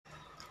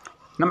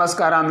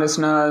Namaskaram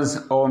listeners,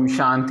 Om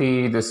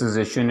Shanti, this is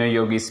Ashwini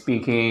Yogi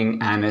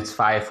speaking and it's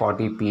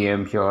 5:40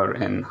 p.m. here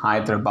in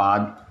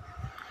Hyderabad.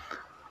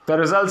 The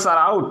results are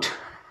out.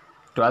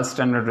 12th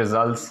standard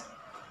results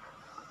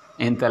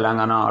in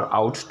Telangana are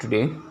out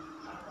today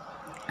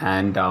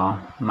and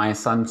my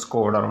son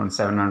scored around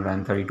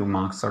 732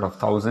 marks out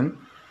of 1000.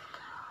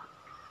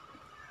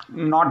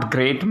 Not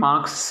great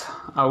marks,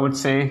 I would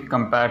say,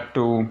 compared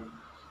to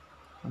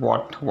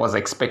what was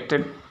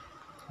expected,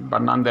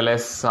 but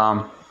nonetheless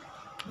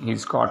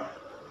he's got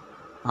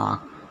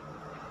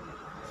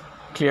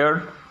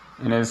cleared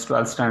in his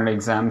 12th standard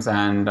exams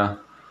and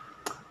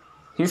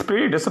he's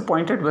pretty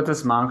disappointed with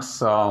his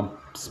marks,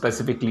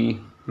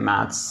 specifically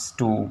maths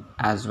 2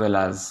 as well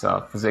as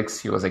physics.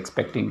 He was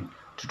expecting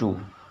to do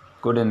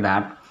good in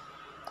that,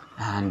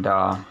 and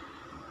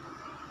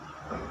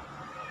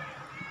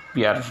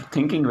we are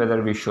thinking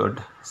whether we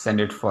should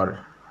send it for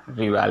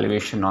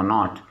reevaluation or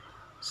not.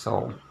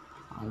 So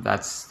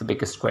that's the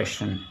biggest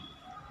question,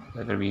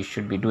 whether we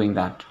should be doing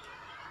that.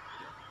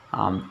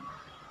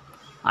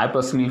 I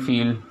personally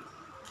feel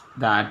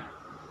that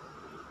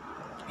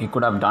he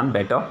could have done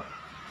better,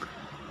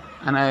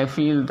 and I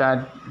feel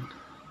that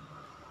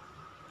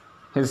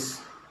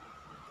his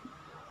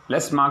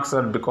less marks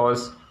are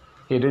because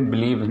he didn't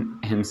believe in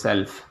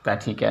himself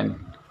that he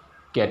can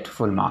get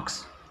full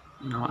marks.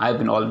 I've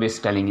been always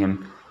telling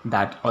him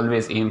that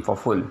always aim for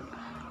full,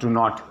 do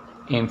not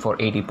aim for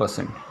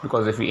 80%,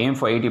 because if you aim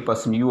for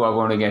 80%, you are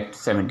going to get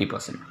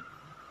 70%.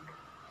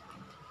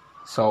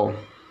 So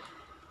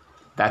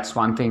that's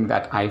one thing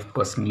that I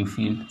personally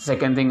feel.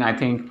 Second thing I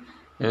think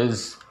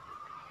is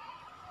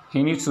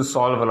he needs to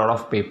solve a lot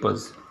of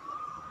papers.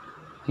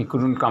 He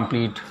couldn't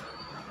complete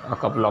a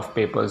couple of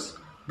papers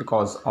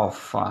because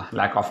of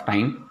lack of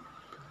time.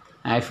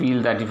 I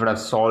feel that if he would have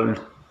solved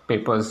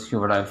papers, he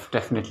would have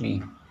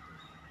definitely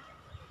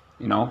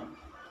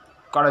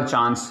got a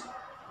chance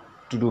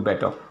to do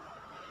better.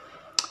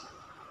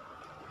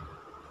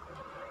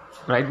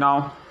 Right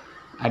now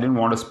I didn't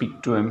want to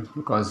speak to him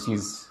because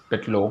he's a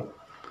bit low,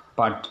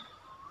 but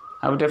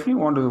I would definitely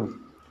want to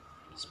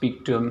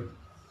speak to him,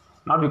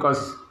 not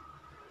because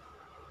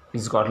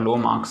he's got low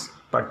marks,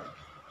 but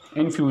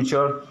in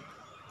future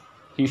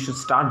he should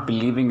start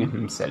believing in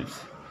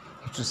himself.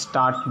 He should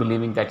start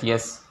believing that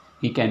yes,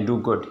 he can do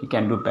good, he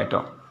can do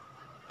better.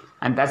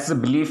 And that's the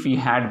belief he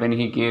had when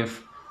he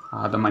gave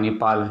the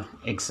Manipal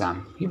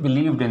exam. He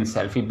believed in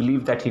himself, he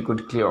believed that he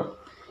could clear,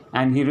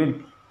 and he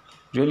did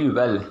really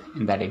well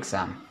in that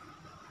exam.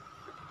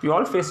 We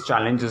all face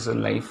challenges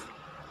in life.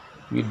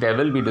 There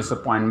will be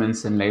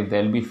disappointments in life,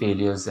 there will be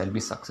failures, there will be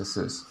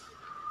successes.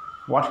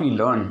 What we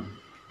learn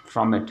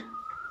from it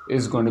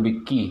is going to be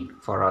key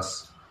for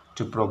us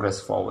to progress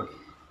forward.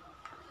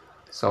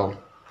 So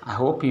I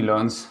hope he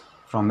learns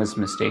from his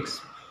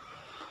mistakes,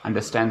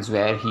 understands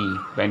where he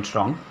went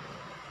wrong,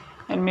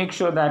 and make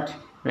sure that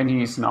when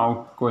he is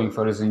now going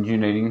for his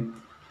engineering,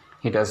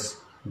 he does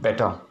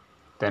better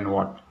than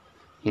what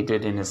he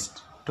did in his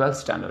 12th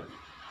standard.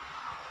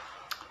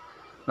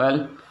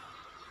 Well,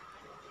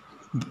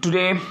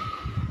 today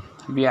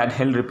we had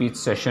hill repeat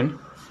session,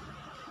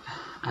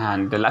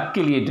 and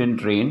luckily it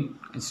didn't rain.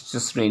 It's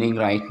just raining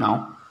right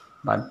now,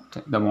 but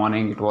in the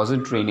morning it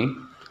wasn't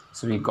raining,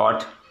 so we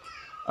got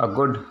a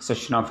good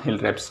session of hill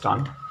reps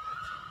done.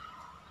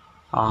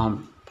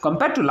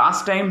 Compared to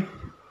last time,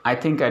 I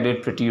think I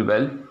did pretty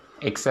well,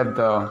 except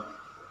the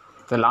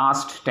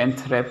last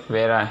 10th rep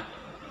where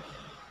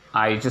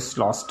I just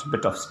lost a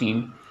bit of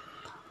steam.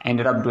 I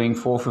ended up doing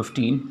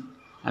 4:15,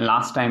 and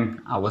last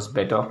time I was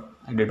better.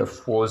 I did a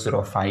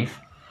 4:05,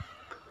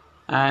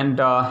 and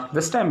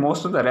this time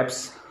most of the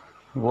reps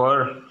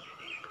were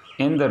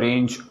in the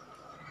range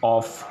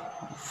of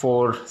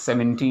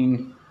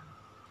 4:17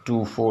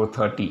 to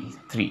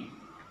 4:33.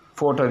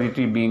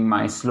 4:33 being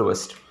my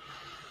slowest.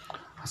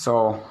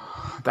 So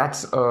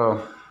that's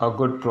a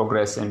good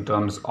progress in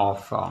terms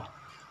of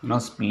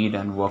speed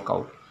and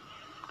workout.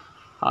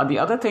 The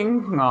other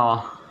thing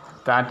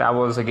that I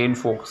was again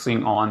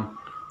focusing on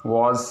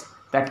was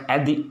that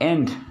at the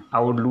end I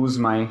would lose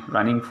my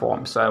running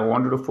form. So I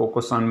wanted to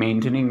focus on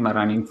maintaining my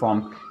running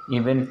form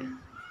even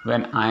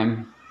when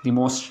I'm the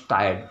most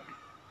tired.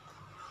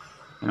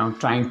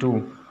 Trying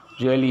to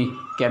really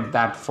get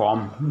that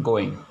form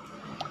going.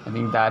 I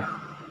think that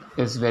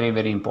is very,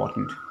 very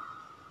important.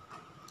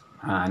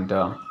 And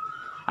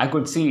I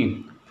could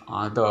see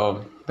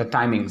the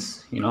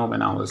timings,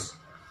 when I was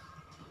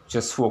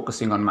just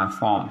focusing on my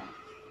form.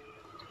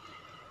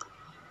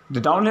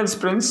 The downhill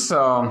sprints,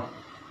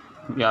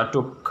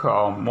 took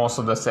most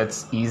of the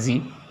sets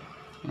easy,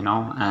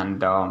 and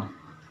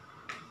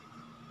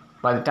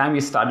by the time we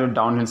started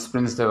downhill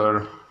sprints, there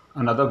were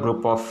another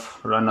group of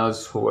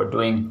runners who were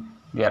doing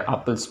their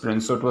uphill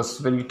sprints. So it was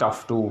very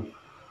tough to,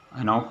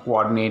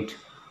 coordinate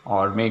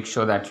or make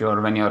sure that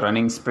when you're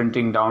running,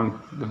 sprinting down,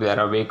 there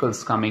are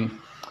vehicles coming.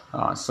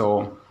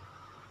 So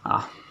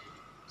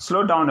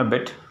slowed down a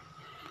bit,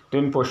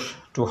 didn't push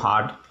too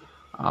hard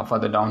for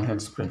the downhill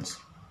sprints.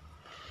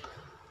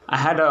 I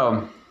had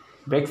a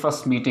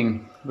breakfast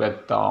meeting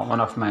with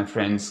one of my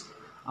friends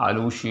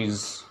Alu, she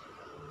used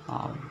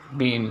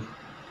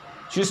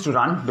to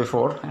run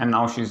before, and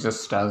now she's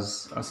just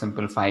does a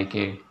simple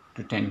 5K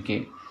to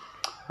 10K.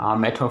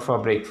 Met her for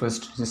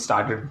breakfast. She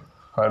started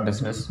her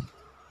business,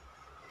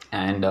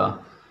 and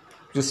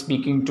just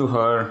speaking to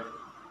her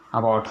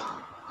about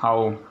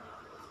how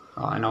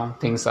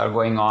things are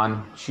going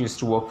on. She used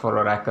to work for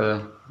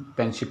Oracle,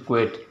 then she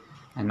quit,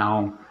 and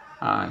now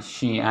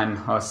she and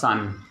her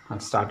son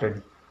have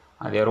started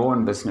their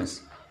own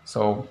business.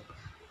 So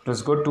it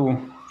was good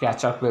to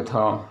catch up with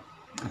her,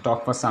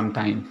 talk for some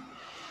time.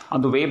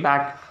 On the way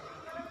back,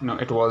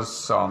 it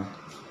was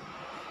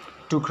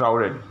too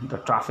crowded. The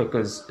traffic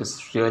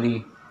is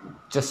really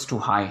just too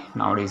high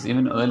nowadays,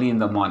 even early in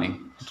the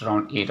morning at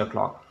around 8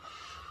 o'clock.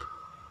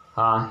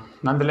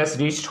 Nonetheless,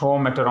 reached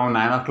home at around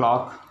 9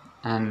 o'clock,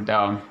 and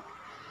I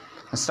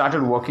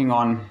started working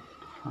on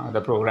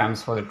the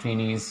programs for the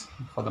trainees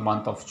for the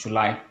month of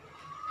July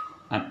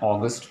and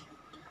August.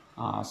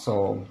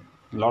 So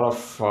a lot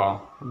of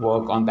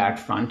work on that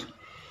front.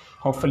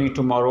 Hopefully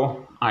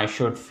tomorrow I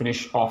should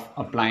finish off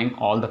applying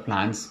all the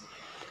plans,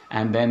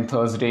 and then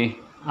Thursday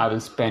I will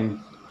spend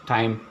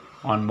time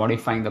on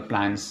modifying the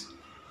plans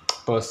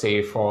per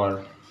se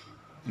for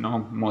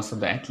most of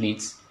the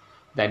athletes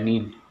that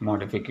need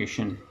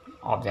modification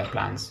of their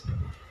plans.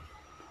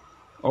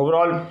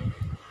 Overall,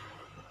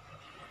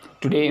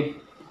 today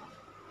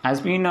has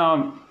been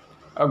a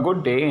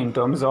good day in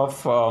terms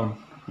of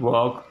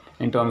work,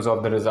 in terms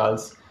of the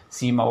results.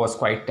 SEMA was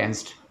quite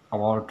tensed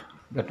about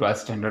the 12th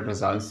standard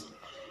results,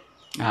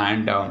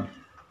 and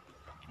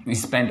we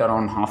spent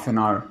around half an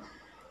hour.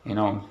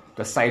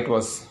 The site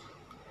was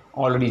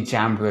already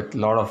jammed with a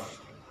lot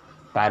of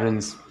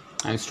parents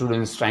and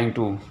students trying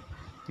to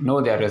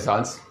know their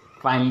results.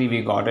 Finally,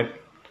 we got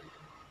it,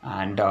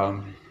 and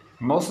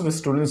most of the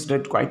students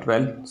did quite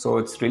well. So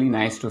it's really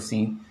nice to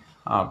see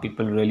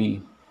people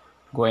really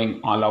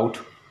going all out.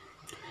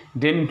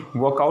 Didn't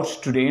work out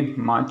today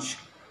much.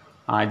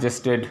 I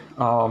just did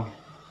a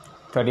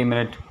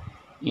 30-minute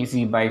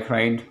easy bike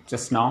ride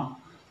just now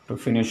to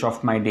finish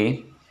off my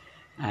day,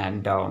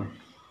 and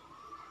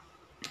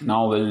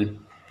now we'll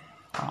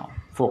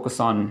focus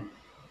on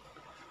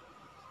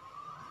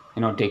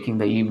taking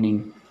the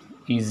evening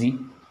easy.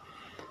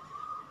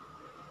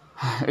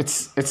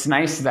 It's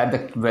nice that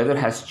the weather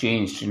has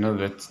changed.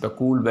 The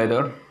cool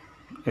weather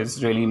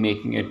is really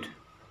making it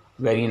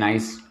very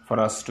nice for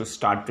us to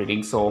start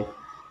training. So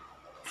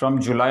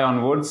from July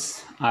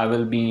onwards, I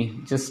will be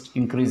just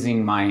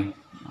increasing my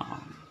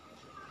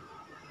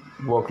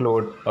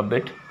workload a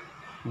bit.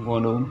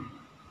 I'm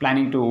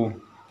planning to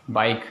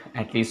bike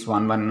at least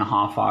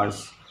 1.5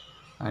 hours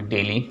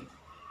daily,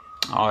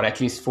 or at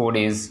least 4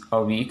 days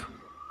a week,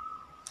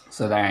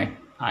 so that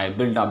I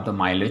build up the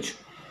mileage,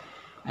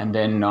 and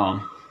then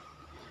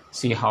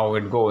see how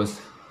it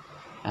goes.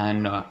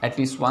 And at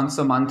least once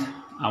a month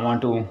I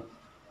want to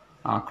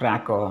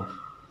crack a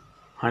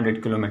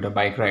 100-kilometer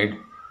bike ride,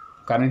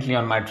 currently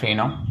on my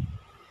trainer,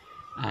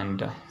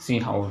 and see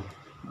how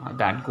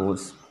that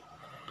goes.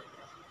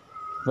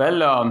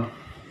 Well,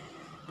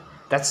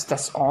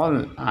 that's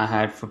all I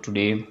had for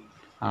today.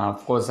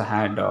 Of course, I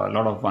had a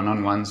lot of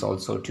one-on-ones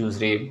also,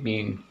 Tuesday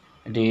being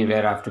a day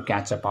where I have to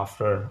catch up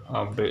after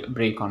a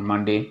break on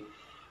Monday.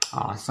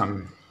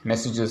 Some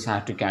messages I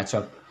had to catch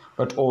up,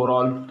 but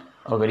overall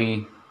a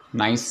very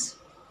nice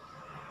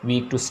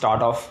week to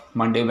start off.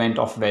 Monday went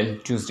off well,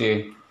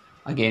 Tuesday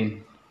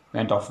again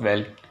went off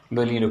well.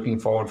 Really looking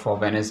forward for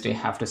Wednesday.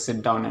 Have to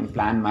sit down and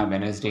plan my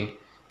Wednesday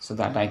so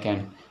that I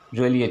can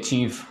really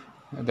achieve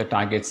the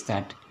targets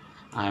that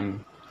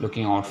I'm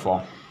looking out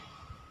for.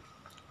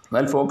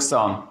 Well, folks,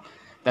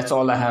 that's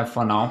all I have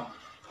for now.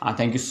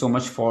 Thank you so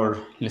much for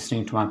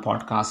listening to my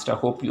podcast. I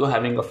hope you're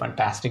having a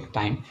fantastic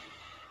time.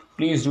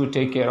 Please do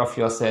take care of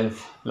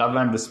yourself. Love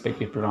and respect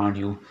people around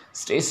you.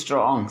 Stay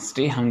strong,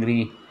 stay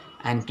hungry,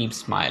 and keep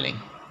smiling.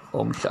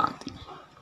 Om Shanti.